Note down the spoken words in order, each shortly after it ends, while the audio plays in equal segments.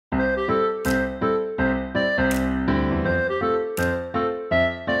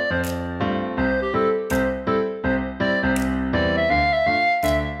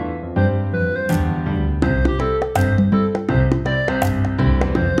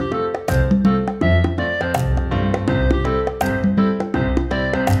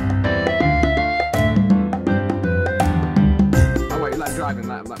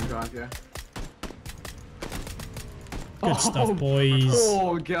stuff, boys.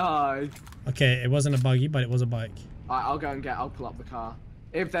 Poor guy. Okay, it wasn't a buggy, but it was a bike. Alright, I'll pull up the car.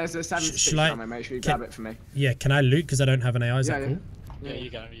 If there's a 7-6 somewhere, make sure you grab it for me. Yeah, can I loot? Because I don't have an AI, is that cool? Yeah, you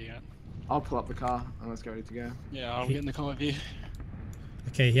go. I'll pull up the car and let's get ready to go. Yeah, I'll get in the car with you.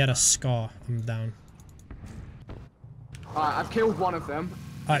 Okay, he had a scar. I'm down. Alright, I've killed one of them.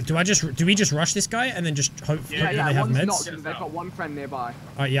 Alright, do we just rush this guy and then just hope they have one's meds? knocked, they've got one friend nearby.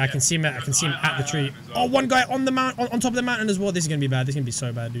 Alright, yeah, I can see him. I can see him at the tree. Oh, one guy on the mount, on top of the mountain as well. This is gonna be bad. This is gonna be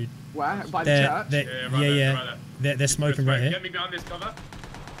so bad, dude. Where? By the church? They're smoking right here. Get me behind this cover.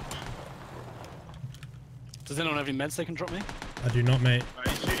 Does anyone have any meds they can drop me? I do not, mate.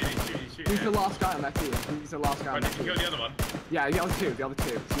 He's shooting. He's the last guy on that team. He's the last guy on that Did you team. kill the other one? Yeah, the other two.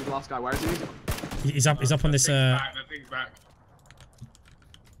 He's the last guy. Where is he? He's up on this. The thing's back.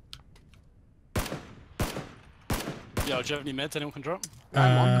 Yo, do you have any meds anyone can drop?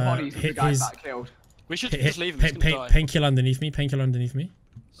 On the bodies of the guys that killed. We should just leave him. He's gonna die. Painkiller underneath me. Painkiller underneath me.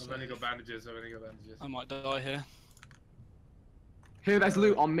 I've only got bandages. I might die here. Here, there's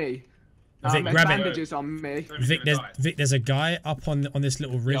loot on me. Vic, there's grab bandages on me. Vic, there's a guy up on this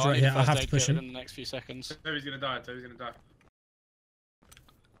little ridge right here. I'll have to push him. In the next few seconds. Toby's gonna die.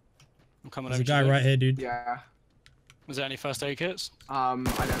 I'm coming There's over. a guy right here, dude. Yeah. Was there any first aid kits? I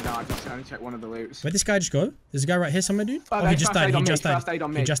don't know. I just only checked one of the loots. Where'd this guy just go? There's a guy right here somewhere, dude. Oh, He just died. First aid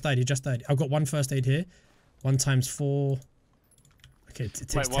on me. He just died. I've got one first aid here. 1 times 4. Okay, it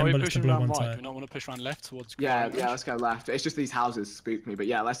takes 10 bullets to blow one tire. Do we not want to push around left towards? Yeah, let's go left. It's just these houses spook me, but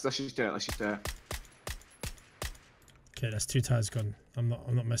yeah, let's just do it. Okay, that's 2 tires gone. I'm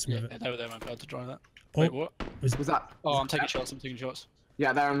not messing with it. They won't be able to drive that. Oh, Wait, what? Was that? Oh, I'm taking shots.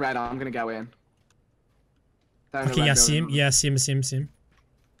 Yeah, they're in red. I'm gonna go in. Okay, yeah, see him. Yeah, see him.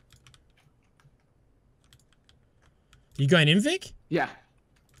 You going in, Vic? Yeah.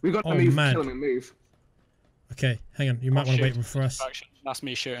 We got to move, kill him and move. Okay, hang on. You might want to wait for us. That's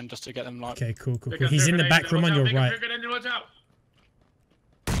me shooting just to get them like. Okay, cool. He's in the back room on your right.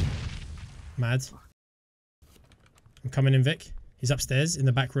 Mad. I'm coming in, Vic. He's upstairs in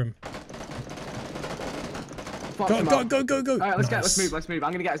the back room. Go. Alright, let's move.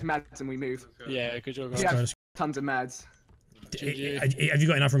 I'm gonna get his meds and we move. Yeah, good job. He has tons of meds. Have you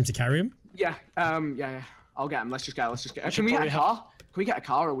got enough room to carry him? Yeah, yeah. I'll get him. Let's just go. Can we get a car? Can we get a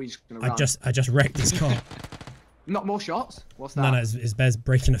car or are we just gonna run? I just wrecked this car. Not more shots? What's that? No, it's Bez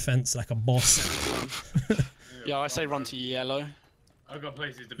breaking a fence like a boss. Yeah, I say run to yellow. I've got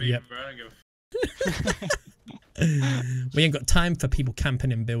places to be, bro. I don't give We ain't got time for people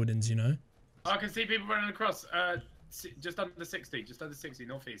camping in buildings, you know. I can see people running across. Just under 60,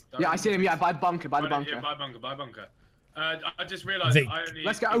 northeast. Yeah, I see him. Yeah, by the bunker. Yeah, by bunker. I just realised I only.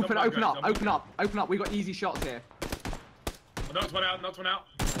 Let's go. Open up. We got easy shots here. Knocked one out.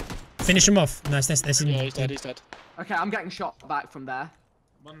 Finish him off. Nice. Yeah, he's dead. Okay, I'm getting shot back from there.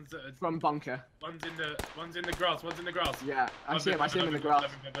 One's from bunker. One's in the grass. Yeah, I see him in the grass.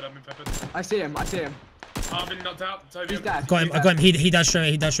 I see him. I've been knocked out. Toby, he's dead. I got him. He does show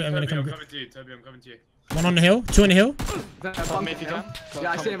it. I'm gonna come. I'm coming to you. Toby, I'm coming to you. 1 on the hill. 2 on the hill. Come me if you can.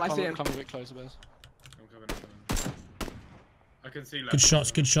 Yeah, I see him. Come a bit closer, Bez. I'm coming. I can see left. Good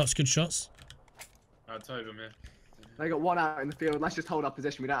shots. Toby, I'm here. They got one out in the field. Let's just hold our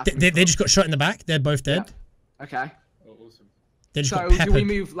position. We don't have to they just got shot in the back. They're both dead. Yeah. Okay. Oh, awesome. They just so got peppered. do we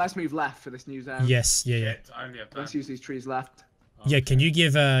move? Let's move left for this new zone. Yes. Yeah. Let's use these trees left. Yeah. Can you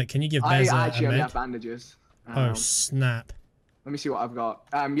give Bez I actually a only med? have bandages. Oh snap. Let me see what I've got.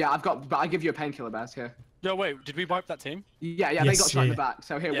 Yeah, I've got. But I give you a painkiller, Bez. Here. Yo, wait. Did we wipe that team? Yeah. They got shot in the back.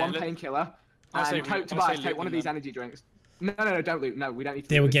 So here, one painkiller. And Tobias, take one of these energy drinks. No, don't loot. No, we don't need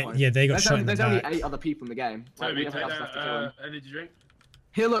to. They got shot in the back. There's only 8 other people in the game. Toby, take that energy drink.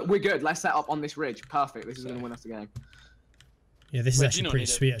 Here, look, we're good. Let's set up on this ridge. Perfect. This is going to win us the game. Yeah, this is actually pretty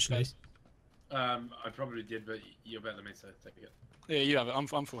sweet, actually. I probably did, but you're better than me, so take it. Yeah, you have it. I'm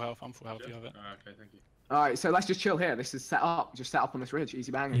full health. You have it. Okay, thank you. Alright, so let's just chill here. This is set up. Just set up on this ridge.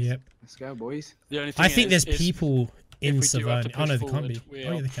 Easy bangers. Yep. Let's go, boys. The only thing I think there's people in Savannah. Oh no, they can't be. We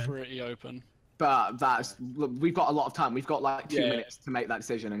Oh yeah, are they can. pretty open. But look, we've got a lot of time. We've got like 2 minutes to make that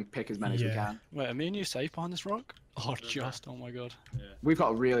decision and pick as many as we can. Wait, are me and you safe behind this rock? Oh, oh my god. Yeah. We've got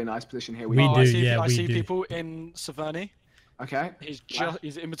a really nice position here. We do, I see people in Savannah. Okay.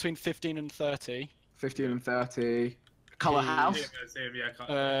 He's in between 15 and 30. 15 and 30. Colour house.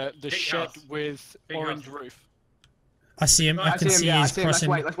 The shed with orange roof. I see him. I can see he's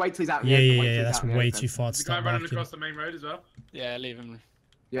crossing. Let's wait till he's out. Yeah. That's way too far to The guy start running marking. across the main road as well. Yeah, leave him.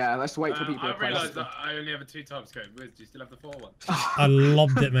 Yeah, let's wait for people. I realised that I only have a 2-type scope. Do you still have the 4 one? I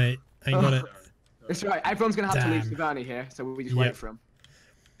lobbed it, mate. I ain't got it. It's right. Everyone's gonna have to leave Savannah here, so we just wait for him.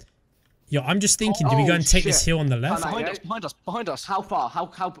 Yo, I'm just thinking, do we go and take this hill on the left? Behind us. How far?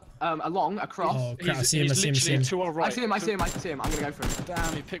 How along, across? Oh crap, I see him. To our right. I see him. I'm gonna go for him.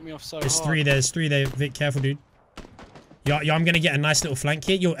 Damn, he picked me off so There's hard. three there. Vic, careful, dude. Yo, I'm gonna get a nice little flank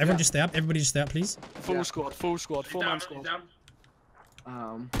here. Yo, everyone just stay up. Everybody just stay up, please. Full squad, 4-man squad.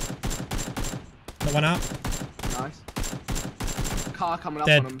 Got one out. Nice. Car coming up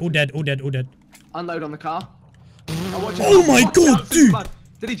Dead. on him. All dead. Unload on the car. Oh my god, dude!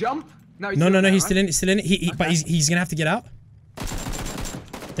 Did he jump? No, He's still in it. But he's gonna have to get out.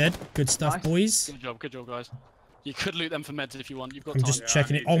 Dead. Good stuff, boys. Good job, guys. You could loot them for meds if you want. You've got I'm time. just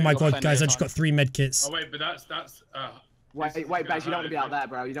checking it. Oh my god, guys, I just got 3 med kits. Oh wait, but that's Wait, Bez, you don't want to be out there,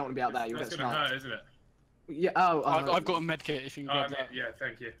 bro. You don't want to be out there. You'll get sniped. Hurt, isn't it? Yeah. I've got a med kit if you can grab that. Yeah,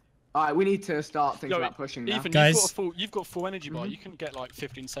 thank you. All right, we need to start thinking about pushing now. Ethan, guys, you've got full energy bar. You can get like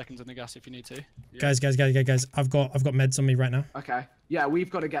 15 seconds in the gas if you need to. Yeah. Guys, I've got meds on me right now. Okay. Yeah, we've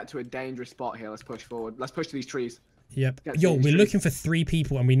got to get to a dangerous spot here. Let's push forward. Let's push to these trees. Yep. Yo, we're looking for 3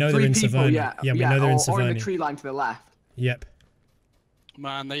 people, and we know they're in Savona. Yeah, we know they're in Savona. Or in the Savona. tree line to the left. Yep.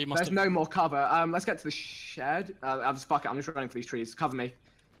 Man, they must. There's no more cover. Let's get to the shed. I'm just running for these trees. Cover me.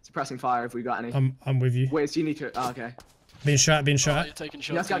 Suppressing fire if we got any. I'm with you. Wait, so you need to. Oh, okay. Being shot. You're taking shots.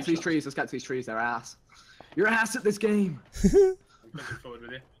 Yeah, let's get to these trees. Let's get to these trees. They're ass. You're ass at this game. I'm looking forward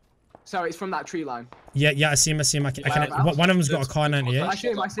with you. So it's from that tree line. Yeah, I see him. I can. One of them's got a car 98. I see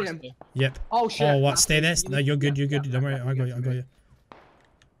him. Yep. Oh shit. Oh, what? Stay there. No, you're good. Don't worry. I got you.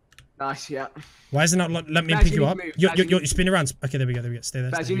 Nice, yeah. Why is it not let me Bez, pick you up? You spin around. Okay, there we go. Stay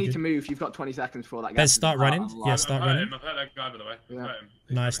there. Bez, you need to move. You've got 20 seconds before that. Bez, start running. Yeah, start running. I've hurt that guy, by the way. Yeah.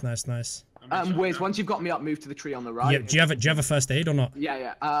 Nice. Wiz, once you've got me up, move to the tree on the right. Yeah. Do you have a first aid or not?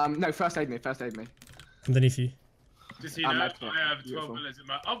 Yeah. No, first aid me. Underneath you. Just so you know, I have 12 bullets in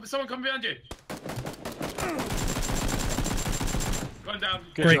my. Oh, someone come behind you. Gone down.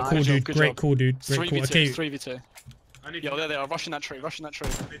 Great call, dude. Great call. Okay. 3v2. Yo, there they are. Rushing that tree. I need to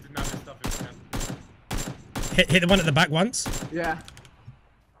nab this stuff if we can. Hit the one at the back once. Yeah.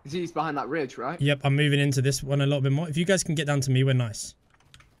 He's behind that ridge, right? Yep, I'm moving into this one a little bit more. If you guys can get down to me, we're nice.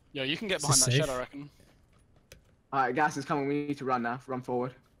 Yo, you can get behind that shed, I reckon. Alright, gas is coming. We need to run now. Run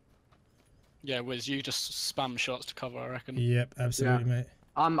forward. Yeah, Wiz, you just spam shots to cover, I reckon. Yep, absolutely, mate.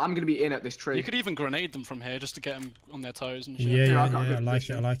 I'm gonna be in at this tree. You could even grenade them from here just to get them on their toes and shit. Yeah, I like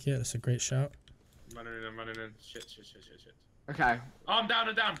it. That's a great shout. Running in. Shit. Okay. Oh, I'm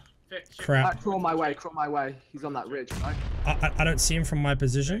down. Shit. Crap. Crawl my way. He's on that ridge, right? I don't see him from my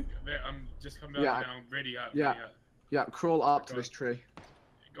position. I'm just coming down. Ready up. Yeah, crawl up to this tree.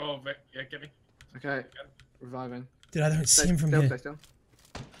 Go, Vic. Yeah, get me. Okay. Reviving. Dude, I don't see him from here. Stay still.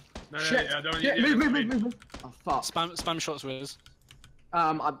 No, Shit. I don't. Yeah, move. Oh fuck. Spam shots, Wiz.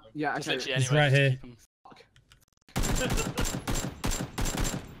 Yeah, okay. He's right here.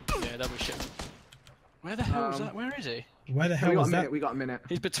 Yeah, that was shit. Where the hell is that? Where is he? Where the hell was that? We got a minute.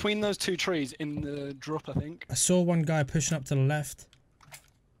 He's between those 2 trees in the drop, I think. I saw one guy pushing up to the left.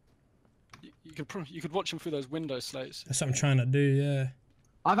 You could watch him through those window slates. That's what I'm trying to do, yeah.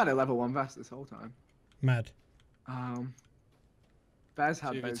 I've had a level 1 vest this whole time. Mad. Bez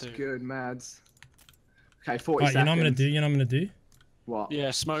had those good mads. Okay, 40 Right, seconds. you know what I'm gonna do? What? Yeah,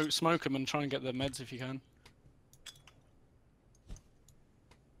 smoke them and try and get the meds if you can.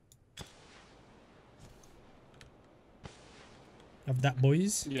 Have that,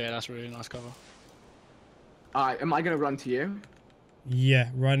 boys? Yeah, that's really nice cover. Alright, am I gonna run to you? Yeah,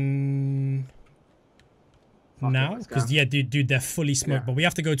 run now? Because yeah, dude, they're fully smoked, but we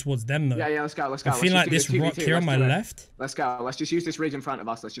have to go towards them though. Yeah, let's go. I feel like this rock here on my left. Let's go. Let's just use this ridge in front of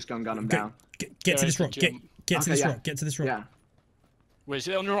us. Let's just go and gun them down. Get to this rock. Get to this rock. Get to this rock. Yeah. Where's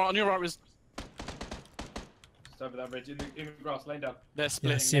it? On your right was. Just over that ridge in the grass, laying down. They're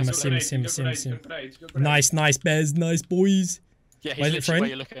splitting. Yeah, I see him. Nice, Bez. Nice, boys. Yeah, he's literally where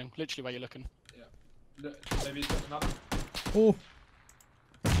you're looking. Literally where you're looking. Yeah. Look, maybe he's got another. Oh.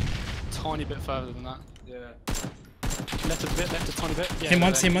 Tiny bit further than that. Yeah. Left a tiny bit. Yeah, him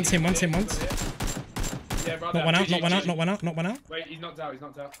once. Yeah, brother. Not one out. Wait, he's knocked out. I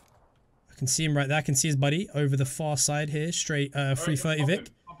can see him right there. I can see his buddy over the far side here, straight 330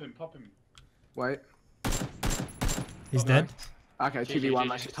 Vic. Pop him. Wait. He's dead. Okay, 2v1.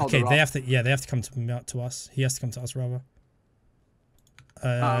 Let's just hold Okay, the rock. they have to come to us. He has to come to us rather.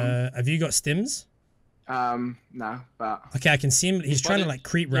 Have you got stims? No, but okay, I can see him. He's trying to like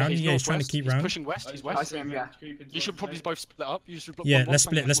creep round. Yeah, he's trying to keep round. He's pushing west. He's west. I see him. Yeah. You should probably both split up. Yeah, let's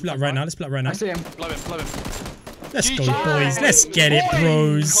split up right now. I see him. Blow him. Let's go, boys. Let's get it,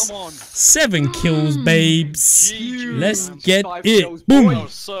 bros. Come on. 7 kills, babes. Let's get it. Boom. That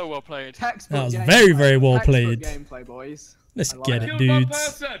was so well played. That was very, very well played. Gameplay, boys. Let's get it,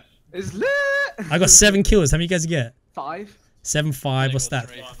 dudes. It's lit. I got 7 kills. How many you guys get? 5. 7, 5. What's that?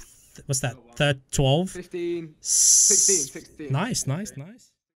 What's that? 12? 15. 16. Nice.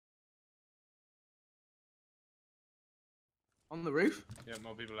 On the roof? Yeah,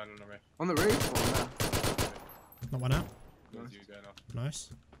 more people landing on the roof. On the roof? Oh, Not one out. Nice. You going off. Nice.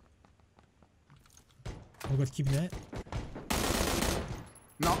 Oh god, keep it.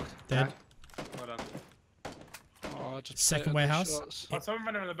 knocked. Dead. Well done. Oh, just Second warehouse. Oh, someone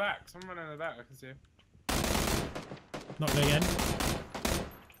running in the back. Someone running in the back. I can see him. Knocked again.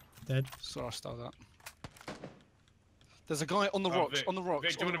 Dead. Sorry, I stole that. There's a guy on the rocks. Vic. On the rocks.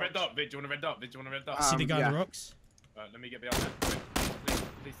 Vic, do you want a red dot? Vic, do you want a red dot? Vic, do you want a red dot? See the guy yeah. on the rocks? Right, let me get behind that.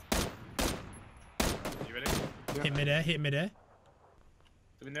 Please. You ready? Yeah. Hit midair.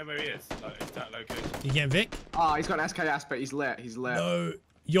 Do we know where he is? Like, it's that location. You getting Vic? Oh, he's got an SKS, but he's lit. No.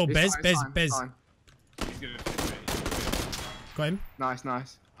 Yo, It's Bez. fine, it's fine. He's gonna finish me. Got him.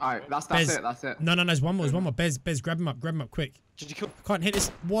 Nice. Alright, that's Bez. That's it. No, there's one more. Bez, grab him up, quick. Did you kill? I can't hit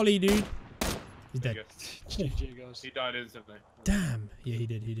this Wally, dude. He's dead. GG, guys. He died instantly. Damn. Yeah, he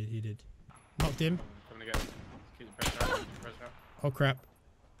did. Knocked him. Coming to get him. Keep the pressure out. Oh crap.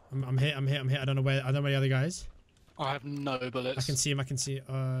 I'm hit. I don't know where the other guy is. I have no bullets. I can see him.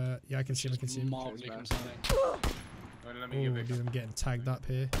 Yeah, I can see him. Mildly concerning. Let me get Oh, Vic dude, up. I'm getting tagged up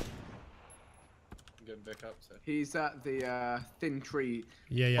here. I'm getting Vic up, so. He's at the thin tree.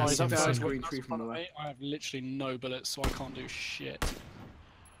 Yeah, Oh, I is see that him. first I see him. green tree from the left. I have literally no bullets, so I can't do shit.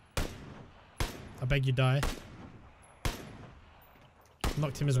 I beg you die.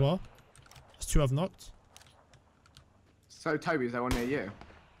 Knocked him as well. There's 2 I've knocked. So, Toby, is there one near you?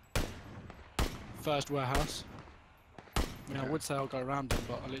 First warehouse. I mean, I would say I'll go around him,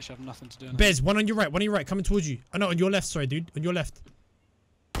 but I literally have nothing to do. Bez, one on your right, coming towards you. Oh no, on your left, sorry, dude. On your left.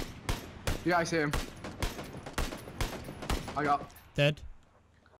 Yeah, I see him. I got. Dead.